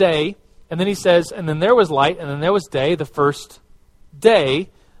from the day. And then he says, and then there was light, and then there was day, the first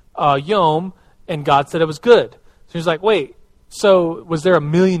day, Yom, and God said it was good. So he's like, wait, so was there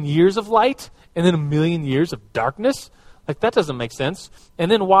 1,000,000 years of light and then 1,000,000 years of darkness? Like, that doesn't make sense.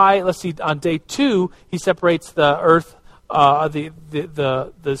 And then why, let's see, on day two, he separates the earth, the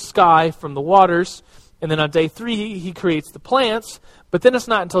sky from the waters. And then on day three, he creates the plants. But then it's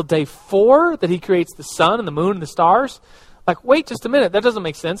not until day four that he creates the sun and the moon and the stars. Like, wait just a minute, that doesn't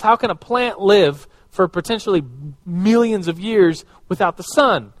make sense. How can a plant live for potentially millions of years without the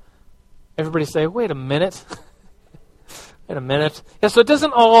sun? Everybody say, wait a minute. Wait a minute. Yeah, so it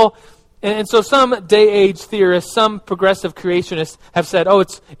doesn't all... And so some day-age theorists, some progressive creationists have said,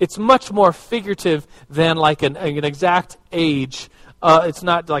 it's much more figurative than like an exact age. It's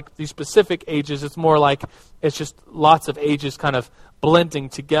not like these specific ages. It's more like it's just lots of ages kind of blending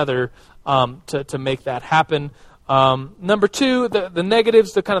together to make that happen. Number two, the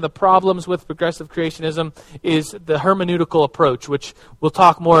negatives, the kind of the problems with progressive creationism is the hermeneutical approach, which we'll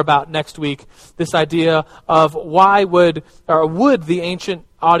talk more about next week. This idea of would the ancient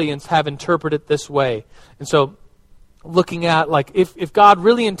audience have interpreted it this way? And so looking at like if God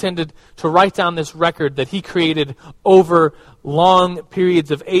really intended to write down this record that he created over long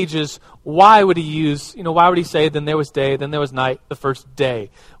periods of ages, why would he say, then there was day, then there was night, the first day?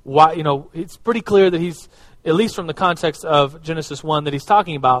 Why, it's pretty clear that he's, at least from the context of Genesis 1, that he's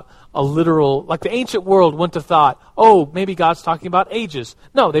talking about a literal, like the ancient world wouldn't have thought, maybe God's talking about ages.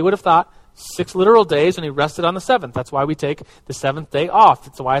 No, they would have thought 6 literal days and he rested on the 7th. That's why we take the 7th day off.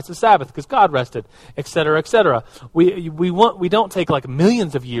 That's why it's the Sabbath, because God rested, etc., etc. We don't take like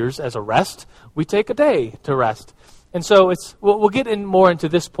millions of years as a rest. We take a day to rest. And so we'll get in more into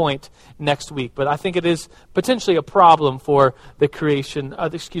this point next week, but I think it is potentially a problem for the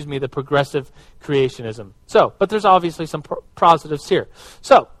progressive creationism. So, but there's obviously some positives here.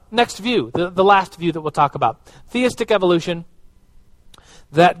 So, next view, the last view that we'll talk about, theistic evolution,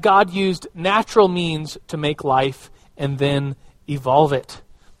 that God used natural means to make life and then evolve it.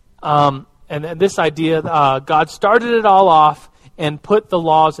 And this idea, God started it all off and put the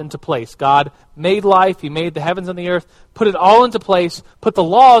laws into place. God made life, he made the heavens and the earth, put it all into place, put the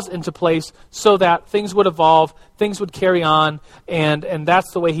laws into place so that things would evolve, things would carry on, and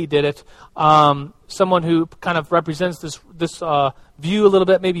that's the way he did it. Someone who kind of represents this view a little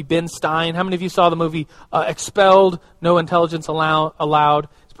bit, maybe Ben Stein. How many of you saw the movie Expelled, No Intelligence Allowed?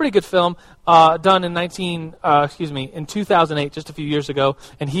 It's a pretty good film, done in 2008, just a few years ago,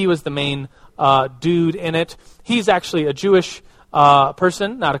 and he was the main dude in it. He's actually a Jewish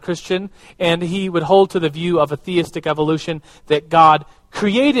person, not a Christian, and he would hold to the view of a theistic evolution that God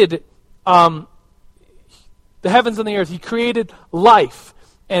created the heavens and the earth. He created life,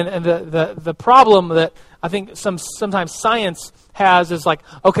 and the problem that I think sometimes science has is like,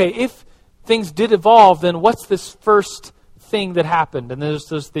 okay, if things did evolve, then what's this first thing that happened? And there's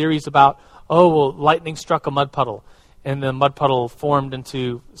those theories about, lightning struck a mud puddle, and the mud puddle formed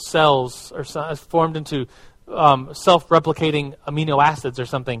into cells or formed into self-replicating amino acids or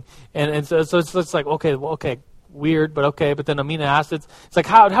something, and so it's like okay, weird, but okay. But then amino acids, it's like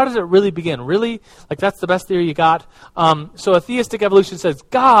how does it really begin? Really, like that's the best theory you got. So a theistic evolution says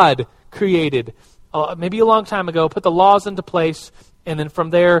God created maybe a long time ago, put the laws into place, and then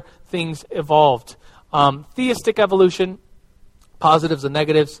from there things evolved. Theistic evolution, positives and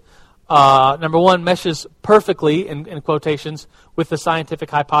negatives. number one, meshes perfectly, in quotations, with the scientific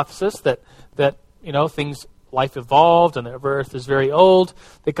hypothesis that life evolved and the Earth is very old,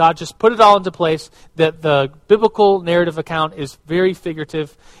 that God just put it all into place, that the biblical narrative account is very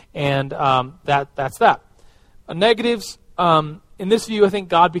figurative, and that's that. Negatives, in this view, I think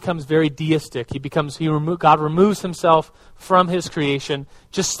God becomes very deistic. God removes himself from his creation,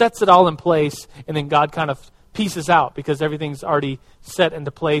 just sets it all in place, and then God kind of pieces out because everything's already set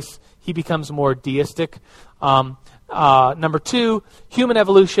into place. He becomes more deistic. Number two, human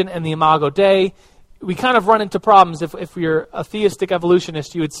evolution and the Imago Dei. We kind of run into problems. If you're a theistic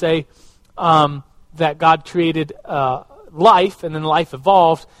evolutionist, you would say that God created life, and then life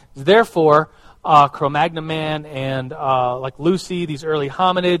evolved. Therefore, Cro-Magnon man and like Lucy, these early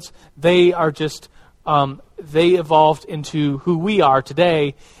hominids, they are just, they evolved into who we are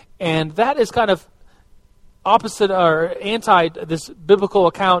today. And that is kind of opposite or anti this biblical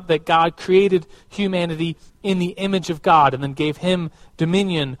account that God created humanity in the image of God and then gave him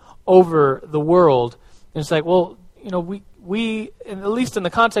dominion over the world. And it's like, well, we at least in the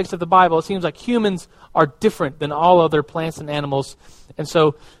context of the Bible, it seems like humans are different than all other plants and animals. And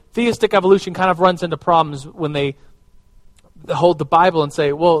so theistic evolution kind of runs into problems when they hold the Bible and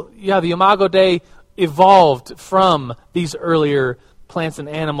say, well, yeah, the Imago Dei evolved from these earlier plants and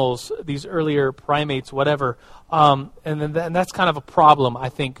animals, these earlier primates, whatever. And that's kind of a problem, I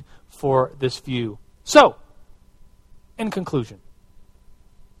think, for this view. So, in conclusion,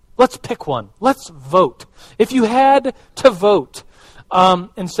 let's pick one. Let's vote. If you had to vote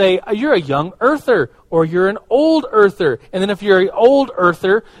and say, you're a young earther or you're an old earther, and then if you're an old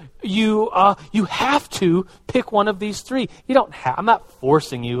earther, you have to pick one of these three. You don't have. I'm not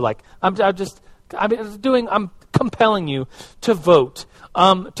forcing you. Like I'm compelling you to vote,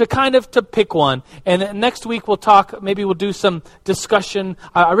 to pick one. And next week we'll talk, maybe we'll do some discussion.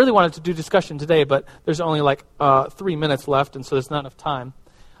 I really wanted to do discussion today, but there's only 3 minutes left, and so there's not enough time.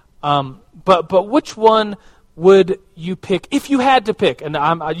 But which one would you pick if you had to pick? And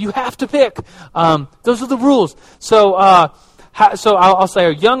you have to pick. Those are the rules. So I'll say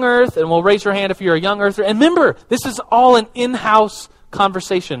a young earth, and we'll raise your hand if you're a young earther. And remember, this is all an in-house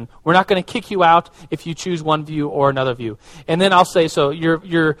conversation. We're not going to kick you out if you choose one view or another view. And then I'll say, so you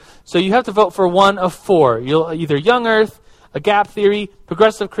have to vote for one of four. You'll either young earth, a gap theory,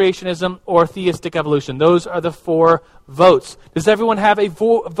 progressive creationism, or theistic evolution. Those are the four votes. Does everyone have a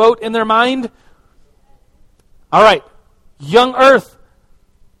vote in their mind? All right. Young earth.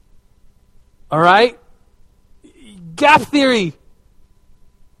 All right. Gap theory.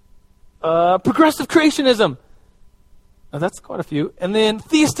 Progressive creationism. Now that's quite a few. And then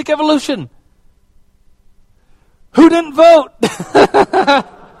theistic evolution. Who didn't vote?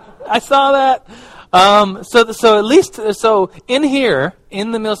 I saw that. So at least in here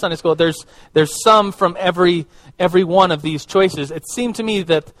in the Mill Sunday School, there's some from every one of these choices. It seemed to me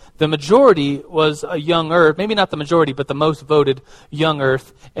that the majority was a young earth. Maybe not the majority, but the most voted young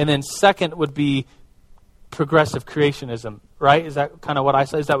earth. And then second would be progressive creationism. Right? Is that kind of what I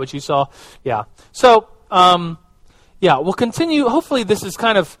saw? Is that what you saw? Yeah. So we'll continue. Hopefully, this is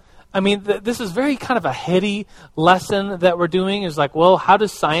kind of. This is very kind of a heady lesson that we're doing. Is like, well, how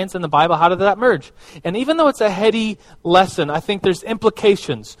does science and the Bible, how did that merge? And even though it's a heady lesson, I think there's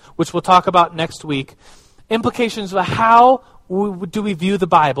implications, which we'll talk about next week. Implications of how do we view the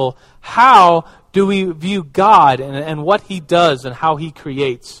Bible? How do we view God and what He does and how He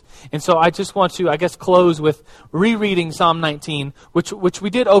creates? And so I just want to, close with rereading Psalm 19, which we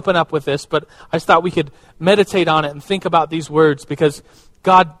did open up with this, but I just thought we could meditate on it and think about these words because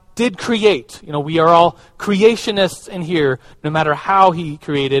God did create. We are all creationists in here. No matter how He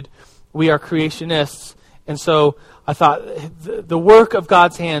created, we are creationists. And so I thought the work of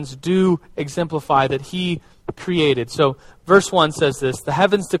God's hands do exemplify that He created. So verse 1 says this, "The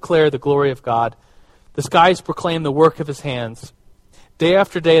heavens declare the glory of God. The skies proclaim the work of His hands. Day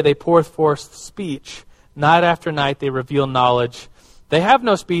after day they pour forth speech. Night after night they reveal knowledge. They have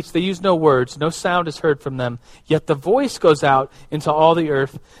no speech, they use no words, no sound is heard from them. Yet the voice goes out into all the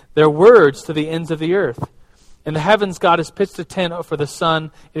earth, their words to the ends of the earth. In the heavens God has pitched a tent for the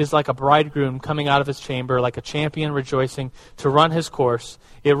sun. It is like a bridegroom coming out of his chamber, like a champion rejoicing to run his course.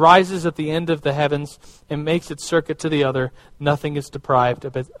 It rises at the end of the heavens and makes its circuit to the other. Nothing is deprived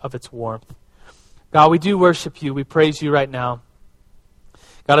of its warmth." God, we do worship You. We praise You right now.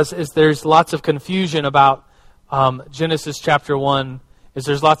 God, as there's lots of confusion about Genesis chapter 1,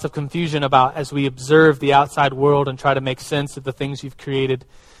 there's lots of confusion about as we observe the outside world and try to make sense of the things You've created.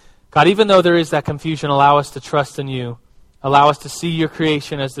 God, even though there is that confusion, allow us to trust in You. Allow us to see Your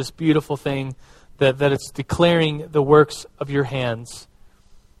creation as this beautiful thing that it's declaring the works of Your hands.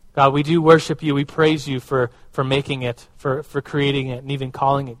 God, we do worship you. We praise you for making it, for creating it, and even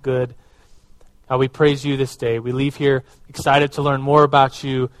calling it good. God, we praise you this day. We leave here excited to learn more about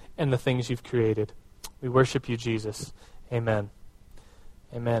you and the things you've created. We worship you, Jesus. Amen.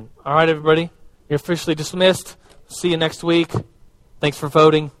 Amen. All right, everybody. You're officially dismissed. See you next week. Thanks for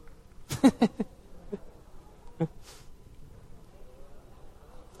voting.